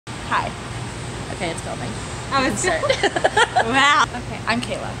Hi. Okay, it's filming. Oh, it's start. Wow. Okay. I'm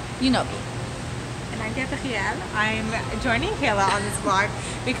Kayla. You know me. And I'm Gabrielle. I'm joining Kayla on this vlog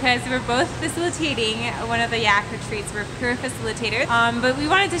because we're both facilitating one of the YACC retreats. We're peer facilitators. But we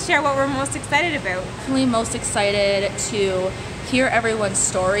wanted to share what we're most excited about. Definitely most excited to hear everyone's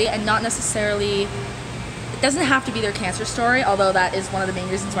story and not necessarily, it doesn't have to be their cancer story, although that is one of the main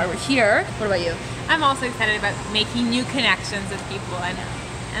reasons why we're here. What about you? I'm also excited about making new connections with people.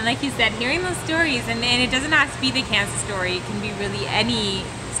 And like you said, hearing those stories, and it doesn't have to be the cancer story, it can be really any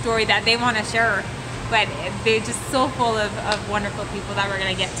story that they want to share. But they're just so full of wonderful people that we're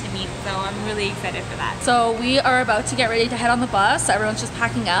going to get to meet, so I'm really excited for that. So we are about to get ready to head on the bus. Everyone's just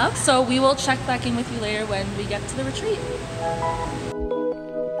packing up. So we will check back in with you later when we get to the retreat.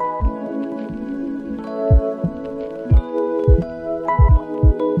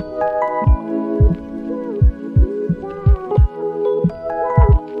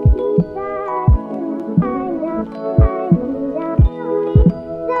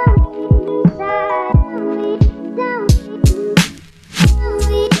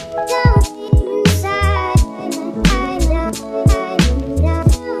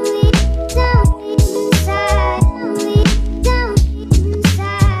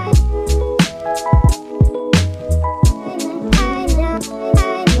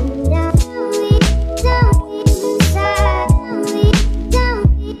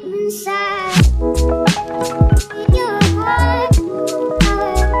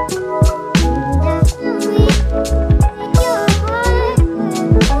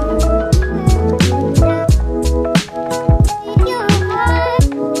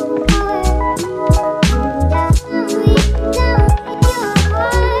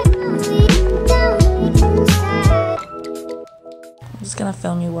 I'm just gonna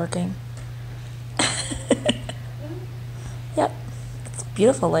film you working. Yep, it's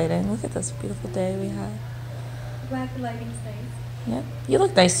beautiful lighting. Look at this beautiful day we had. Glad the lighting's nice. Yep, you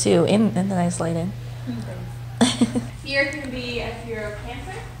look nice too in the nice lighting. Fear can be a fear of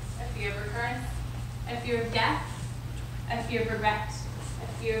cancer, a fear of recurrence, a fear of death, a fear of regret, a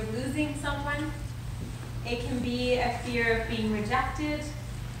fear of losing someone. It can be a fear of being rejected.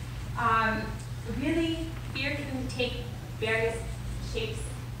 Really, fear can take various shapes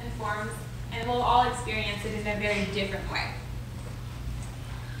and forms, and we'll all experience it in a very different way.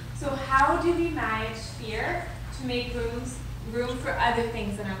 So how do we manage fear to make room for other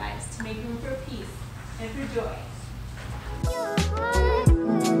things in our lives, to make room for peace and for joy?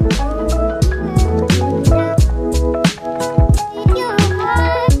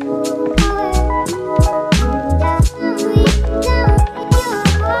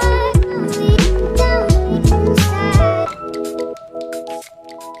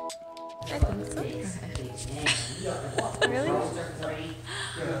 Really?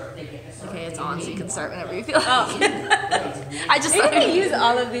 Okay, it's on, so you can start whenever you feel like. Oh. I just You're gonna use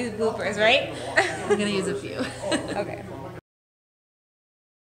all of these bloopers, right? I'm gonna use a few. Okay.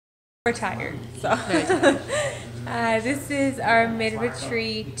 We're tired, so. Very tired. This is our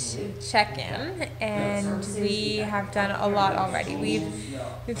mid-retreat check-in, and we have done a lot already.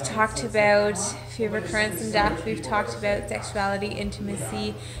 We've talked about fear of recurrence and death. We've talked about sexuality,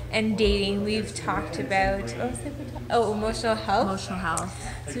 intimacy, and dating. We've talked about emotional health. Emotional health.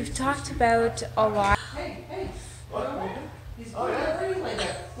 So we've talked about a lot.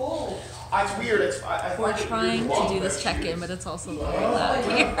 It's weird. We're trying to do this check-in, but it's also very loud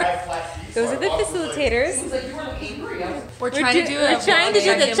here. Those are the facilitators. We're trying to do it. We're trying to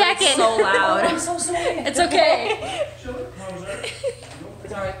do the check-in. It's so loud. I'm so sorry. It's okay.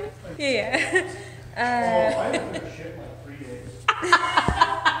 Yeah. I haven't been shit in like 3 days.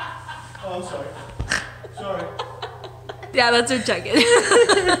 Oh, I'm sorry. Sorry. Yeah, that's our check-in.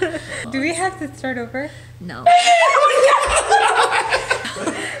 Do we have to start over? No.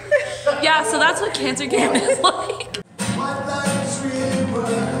 Yeah, so that's what cancer camp is like.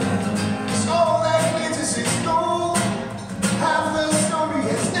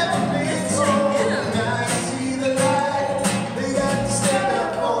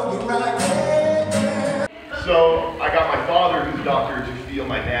 So I got my father, who's a doctor, to feel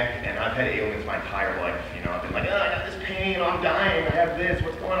my neck, and I've had ailments my entire life. You know, I've been like, oh, I got this pain, I'm dying, I have this,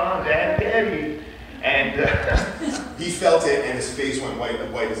 what's going on, Daddy? And he felt it, and his face went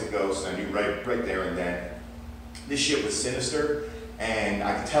white as a ghost. I knew right there and then. This shit was sinister, and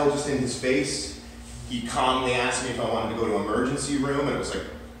I could tell just in his face. He calmly asked me if I wanted to go to an emergency room, and it was like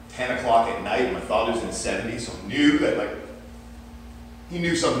 10 o'clock at night, and my father's in his 70s, so I knew that, like, he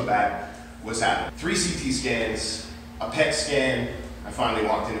knew something bad was happening. 3 CT scans, a PET scan. I finally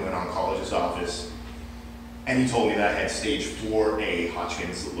walked into an oncologist's office, And he told me that I had stage 4A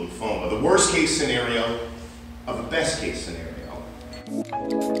Hodgkin's lymphoma. The worst case scenario of the best case scenario.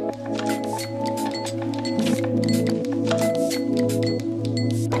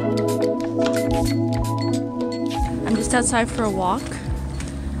 I'm just outside for a walk.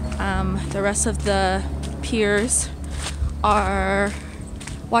 The rest of the peers are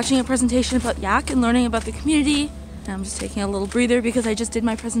watching a presentation about YACC and learning about the community. And I'm just taking a little breather because I just did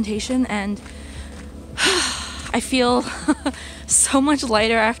my presentation and I feel so much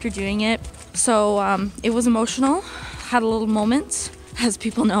lighter after doing it. So it was emotional, had a little moment. As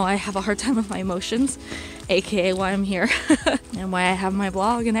people know, I have a hard time with my emotions, aka why I'm here and why I have my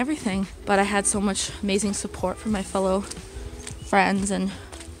blog and everything. But I had so much amazing support from my fellow friends and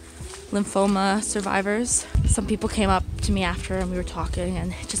lymphoma survivors. Some people came up to me after and we were talking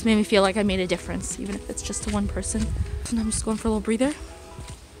and it just made me feel like I made a difference, even if it's just to one person. And I'm just going for a little breather.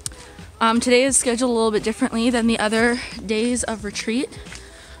 Today is scheduled a little bit differently than the other days of retreat.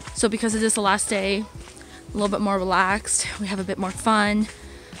 So because it is the last day, a little bit more relaxed, we have a bit more fun,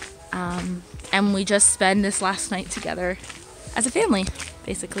 and we just spend this last night together as a family,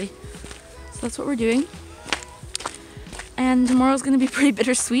 basically. So that's what we're doing. And tomorrow's gonna be pretty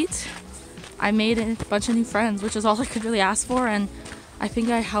bittersweet. I made a bunch of new friends, which is all I could really ask for, and I think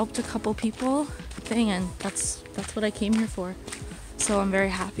I helped a couple people, and that's what I came here for. So I'm very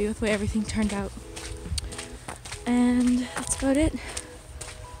happy with the way everything turned out. And that's about it.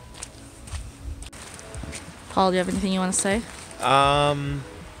 Paul, do you have anything you want to say?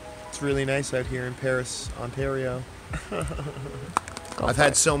 It's really nice out here in Paris, Ontario. I've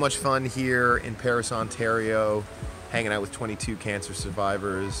had so much fun here in Paris, Ontario, hanging out with 22 cancer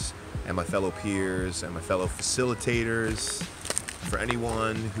survivors and my fellow peers and my fellow facilitators. For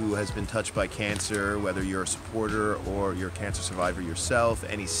anyone who has been touched by cancer, whether you're a supporter or you're a cancer survivor yourself,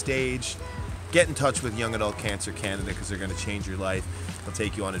 any stage, get in touch with Young Adult Cancer Canada because they're going to change your life. They'll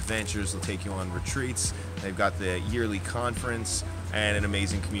take you on adventures, they'll take you on retreats. They've got the yearly conference and an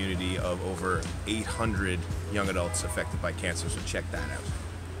amazing community of over 800 young adults affected by cancer, so check that out.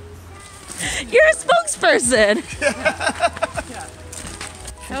 You're a spokesperson!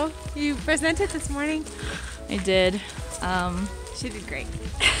 So, you presented this morning? I did. She did great.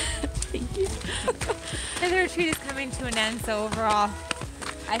 Thank you. And the retreat is coming to an end, so overall,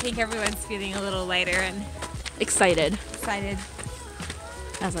 I think everyone's feeling a little lighter and Excited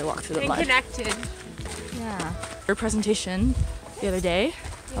as I walk through the and mud. connected. Yeah. Your presentation the other day,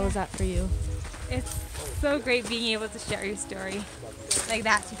 how was that for you? It's so great being able to share your story like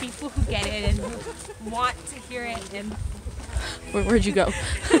that to people who get it and who want to hear it. And Where'd you go?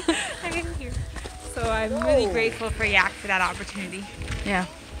 I'm in here. So I'm really grateful for YACC for that opportunity. Yeah.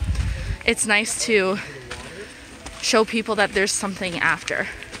 It's nice to show people that there's something after.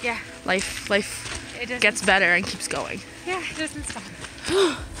 Yeah. Life It doesn't gets better and keeps going. Yeah, it doesn't stop.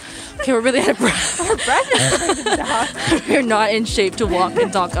 Okay, we're really out of breath. Our breath is starting to stop. We're not in shape to walk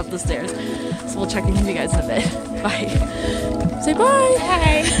and talk up the stairs. So we'll check in with you guys in a bit. Bye. Say bye.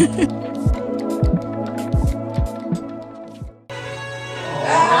 Bye.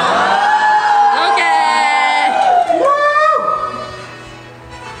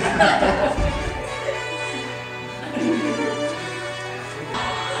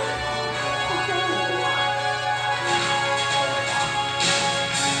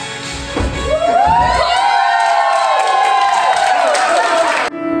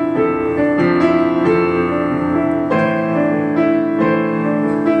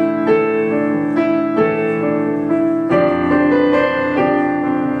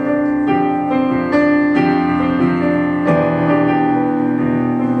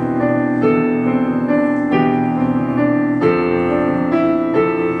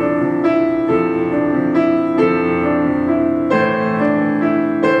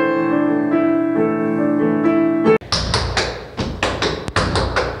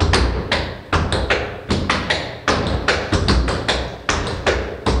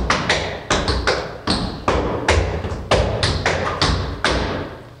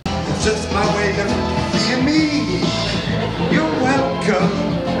 Just my way of being me. You're welcome.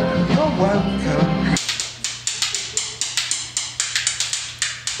 You're welcome.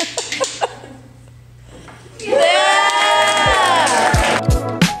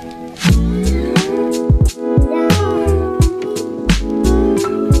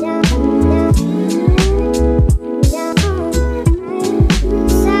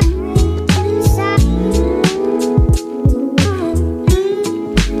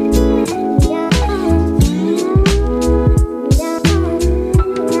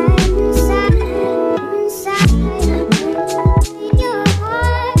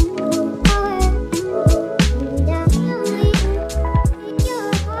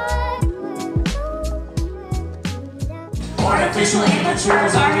 Artificial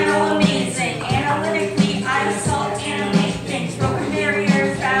amateurs are no amazing. Analytically, I assault, animate things. Broken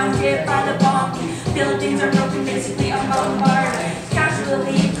barriers founded by the bomb. Buildings are broken, basically a bombard.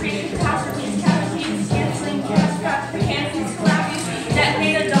 Casually, create catastrophes, casualties, canceling, catastrophic mechanics, collapses.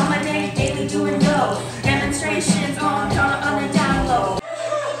 Detonate, dominate, daily do and go. Demonstrations on the down low.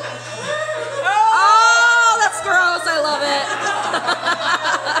 Oh, that's gross. I love it.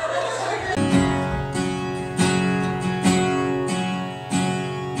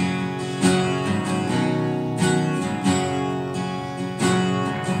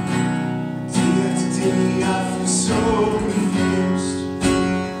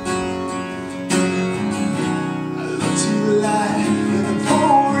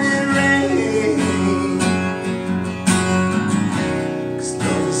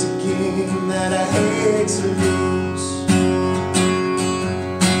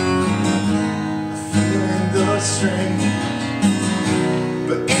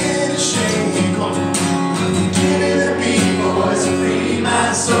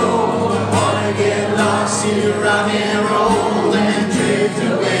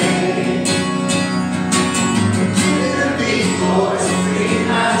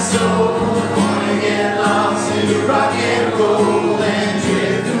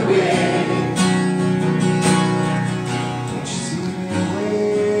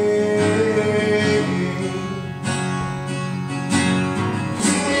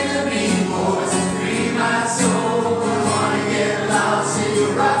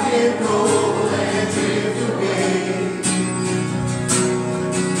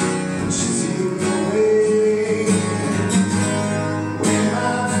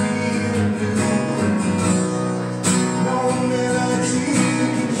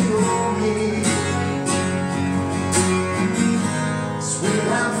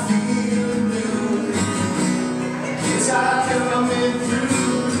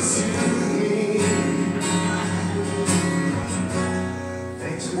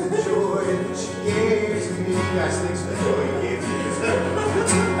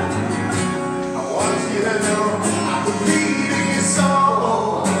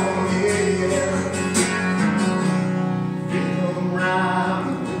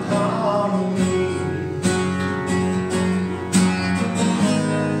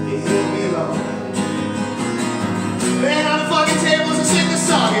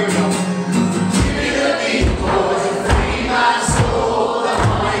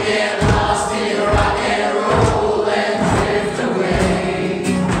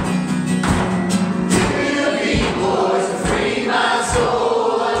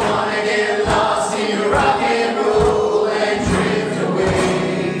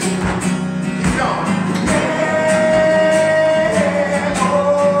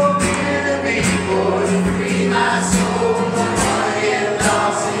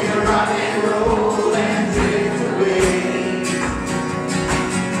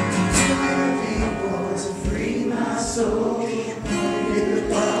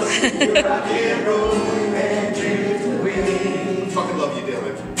 Fucking love you,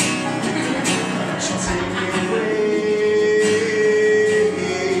 Dylan.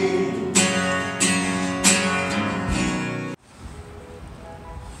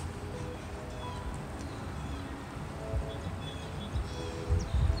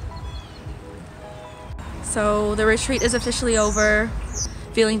 So the retreat is officially over.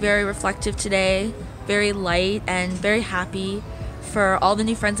 Feeling very reflective today, very light and very happy for all the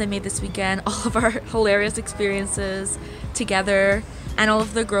new friends I made this weekend, all of our hilarious experiences together, and all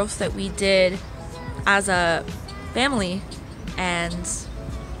of the growth that we did as a family. And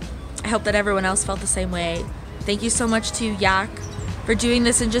I hope that everyone else felt the same way. Thank you so much to YACC for doing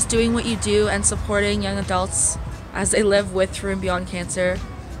this and just doing what you do and supporting young adults as they live with, through, and beyond cancer.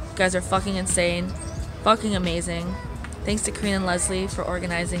 You guys are fucking insane, fucking amazing. Thanks to Karina and Leslie for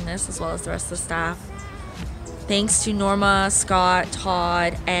organizing this, as well as the rest of the staff. Thanks to Norma, Scott,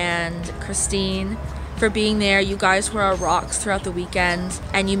 Todd, and Christine for being there. You guys were our rocks throughout the weekend,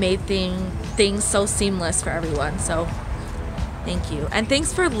 and you made things so seamless for everyone. So thank you. And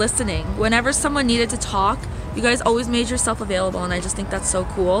thanks for listening. Whenever someone needed to talk, you guys always made yourself available, and I just think that's so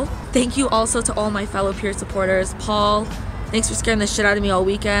cool. Thank you also to all my fellow peer supporters. Paul, thanks for scaring the shit out of me all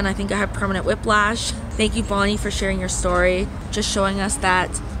weekend. I think I have permanent whiplash. Thank you, Bonnie, for sharing your story, just showing us that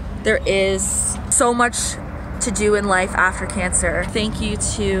there is so much to do in life after cancer. Thank you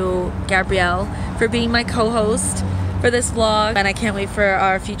to Gabrielle for being my co-host for this vlog, and I can't wait for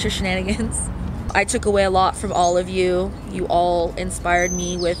our future shenanigans. I took away a lot from all of you. You all inspired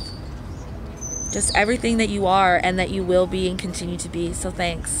me with just everything that you are and that you will be and continue to be, so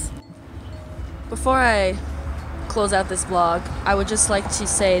thanks. Before I close out this vlog, I would just like to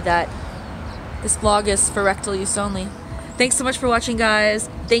say that this vlog is for rectal use only. Thanks so much for watching, guys.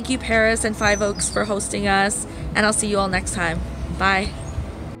 Thank you, Paris and Five Oaks, for hosting us, and I'll see you all next time. Bye.